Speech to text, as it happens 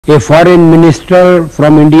A foreign minister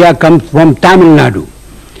from India comes from Tamil Nadu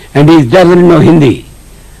and he doesn't know Hindi.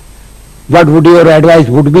 What would your advice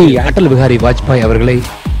would be? Shri Atal Bihari Vajpayee அவர்களை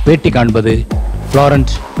பேட்டி காண்பது Florent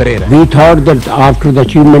Pereira. We thought that after the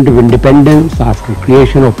achievement of independence, after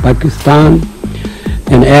creation of Pakistan,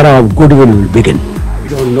 an era of goodwill will begin. I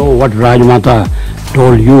don't know what Rajmata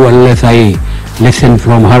told you. Unless I listen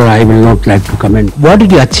from her, I will not like to comment. What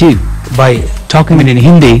did you achieve by talking in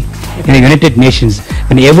Hindi in the United Nations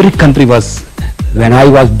when every country was... When I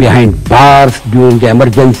was behind bars during the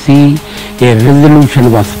emergency, a resolution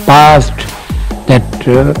was passed that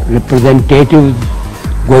representatives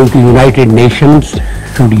going to United Nations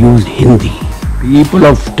should use Hindi. People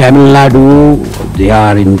of Tamil Nadu, they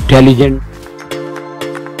are intelligent.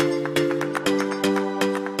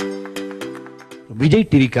 Vijay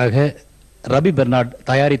டிவிக்காக Ravi Bernard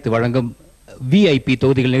தயாரித்து வழங்கும் VIP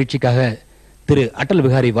தொகுதிகள் நிகழ்ச்சிக்காக திரு அடல்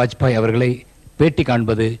பிஹாரி வாஜ்பாய் அவர்களை பேட்டி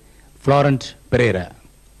காண்பது Florent Pereira.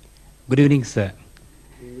 Good evening, sir.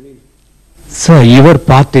 Sir, your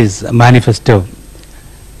party's manifesto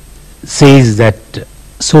says that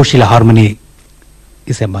social harmony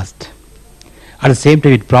is a must. At the same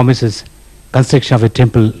time, it promises construction of a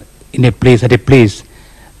temple in a place, at a place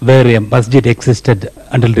where a masjid existed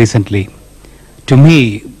until recently. To me,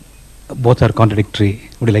 both are contradictory.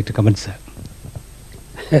 Would you like to comment, sir?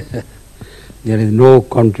 There is no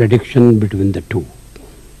contradiction between the two.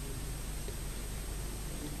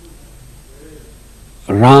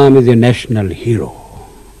 Ram is a national hero.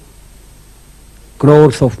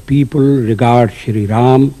 Crores of people regard Shri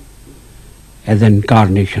Ram as an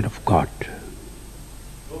incarnation of God.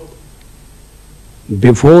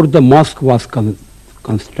 Before the mosque was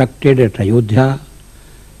constructed at Ayodhya,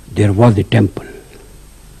 there was a temple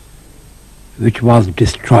which was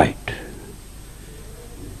destroyed.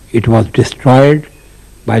 It was destroyed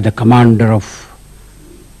by the commander of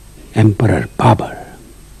Emperor Babur.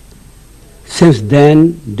 Since then,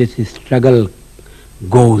 this struggle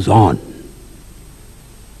goes on.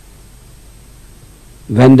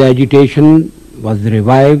 When the agitation was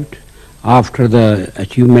revived after the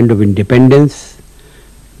achievement of independence,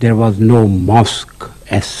 there was no mosque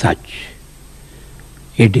as such.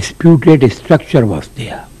 A disputed structure was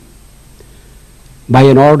there. By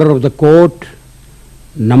an order of the court,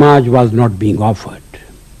 namaz was not being offered.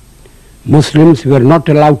 Muslims were not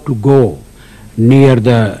allowed to go near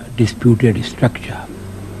the disputed structure.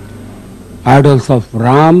 Idols of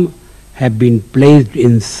Ram have been placed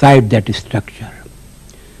inside that structure.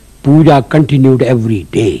 Puja continued every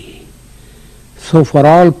day. So for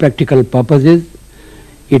all practical purposes,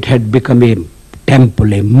 it had become a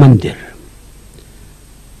temple, a mandir.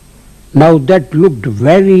 Now that looked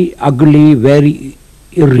very ugly, very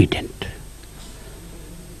irritant.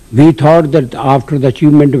 We thought that after the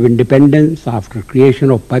achievement of independence, after creation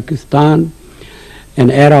of Pakistan, an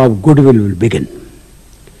era of goodwill will begin.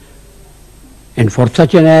 And for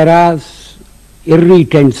such an era,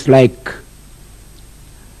 irritants like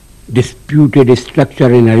disputed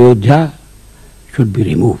structure in Ayodhya should be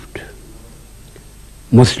removed.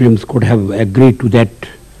 Muslims could have agreed to that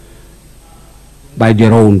by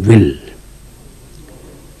their own will.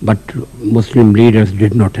 But Muslim leaders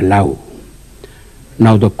did not allow.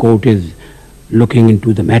 Now the court is looking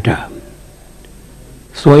into the matter.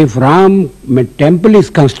 So if Ram temple is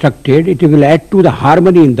constructed, it will add to the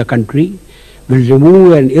harmony in the country, will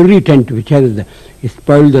remove an irritant which has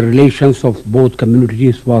spoiled the relations of both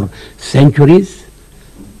communities for centuries.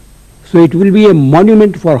 So it will be a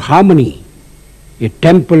monument for harmony, a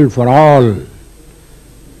temple for all.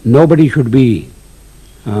 Nobody should be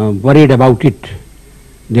worried about it.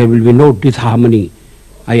 There will be no disharmony,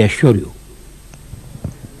 I assure you.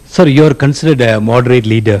 Sir, you are considered a moderate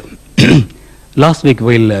leader. Last week,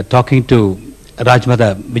 while talking to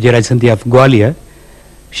Rajmata Vijayaraj of Gwalior,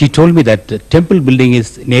 she told me that temple building is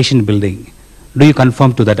nation building. Do you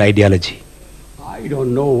conform to that ideology? I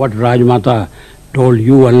don't know what Rajmata told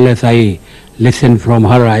you. Unless I listen from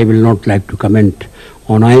her, I will not like to comment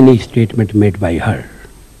on any statement made by her.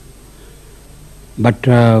 But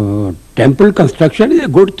temple construction is a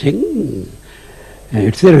good thing.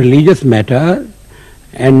 It's a religious matter.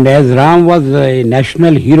 And as Ram was a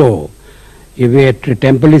national hero, if a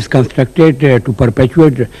temple is constructed to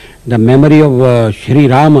perpetuate the memory of Shri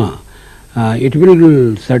Rama, it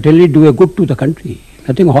will certainly do a good to the country.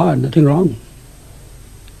 Nothing hard, nothing wrong.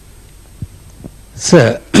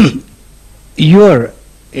 Sir, you are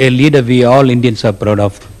a leader we all Indians are proud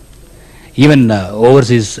of. Even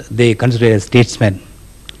overseas, they consider you a statesman.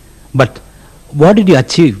 But what did you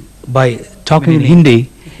achieve by talking in Hindi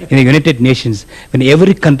in the United Nations when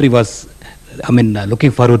every country was,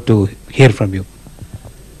 looking forward to hear from you?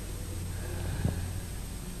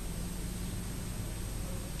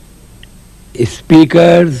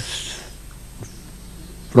 speakers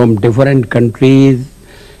from different countries,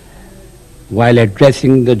 while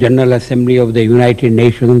addressing the General Assembly of the United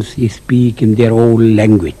Nations, speak in their own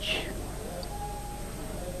language.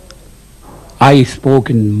 I spoke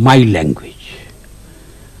in my language.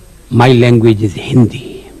 My language is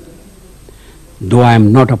Hindi. Though I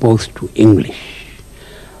am not opposed to English,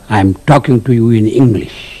 I am talking to you in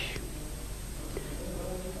English.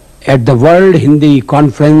 At the World Hindi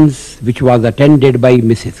Conference, which was attended by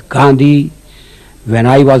Mrs. Gandhi, when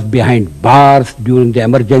I was behind bars during the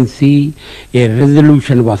emergency, a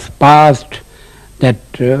resolution was passed that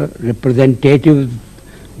representatives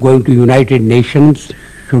going to United Nations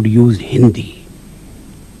should use Hindi.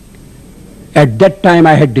 At that time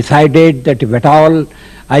I had decided that if at all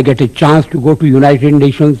I get a chance to go to United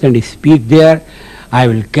Nations and speak there, I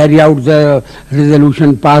will carry out the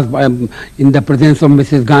resolution passed in the presence of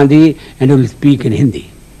Mrs. Gandhi and will speak in Hindi.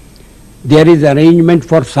 There is arrangement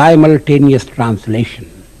for simultaneous translation.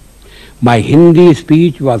 My Hindi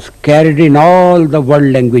speech was carried in all the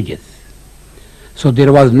world languages, so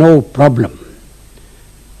there was no problem.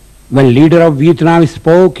 When leader of Vietnam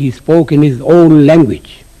spoke, he spoke in his own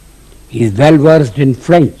language. He is well versed in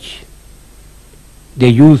French. They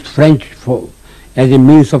used French as a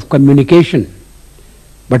means of communication.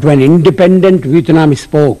 But when independent Vietnam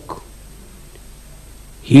spoke,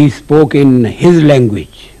 he spoke in his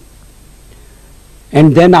language.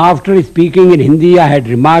 And then after speaking in Hindi, I had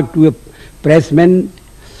remarked to a pressman,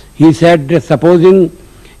 he said, supposing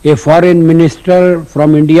a foreign minister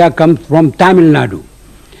from India comes from Tamil Nadu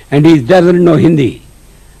and he doesn't know Hindi,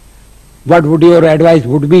 what would your advice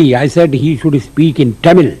would be? I said he should speak in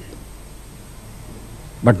Tamil,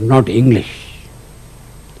 but not English.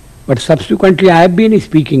 But subsequently I have been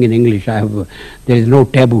speaking in English. There is no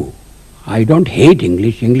taboo. I don't hate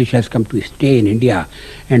English. English has come to stay in India,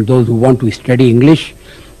 and those who want to study English,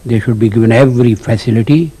 they should be given every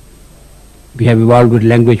facility. We have evolved with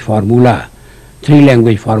language formula,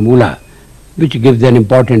 3-language formula, which gives an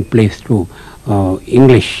important place to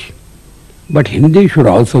English. But Hindi should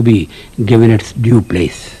also be given its due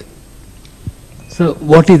place. So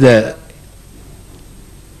what is the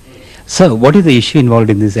issue involved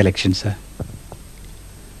in this election, sir?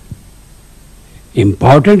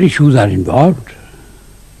 Important issues are involved.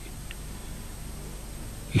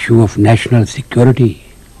 Issue of national security,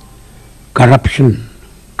 corruption,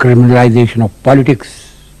 criminalization of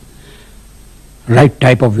politics, right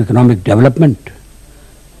type of economic development.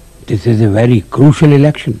 This is a very crucial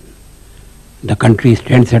election. The country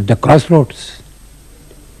stands at the crossroads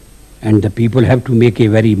and the people have to make a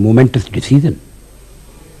very momentous decision.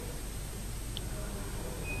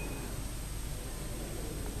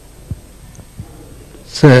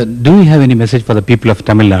 Sir, do you have any message for the people of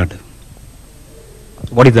Tamil Nadu?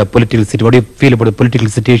 What is the political situation? What do you feel about the political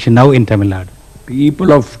situation now in Tamil Nadu?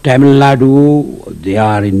 People of Tamil Nadu, they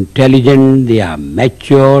are intelligent, they are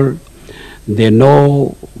mature, they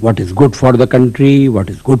know what is good for the country, what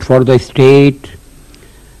is good for the state.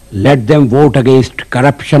 Let them vote against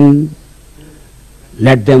corruption.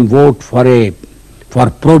 Let them vote for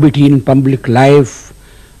probity in public life,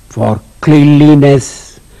 for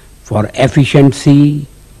cleanliness, for efficiency.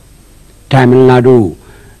 Tamil Nadu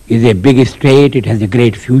is a big state, it has a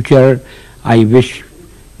great future. I wish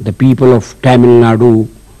the people of Tamil Nadu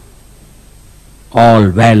all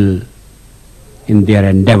well in their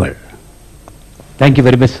endeavor. Thank you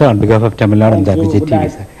very much, sir, on behalf of Tamil Nadu and the Vijay TV,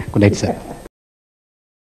 sir. Good night, sir.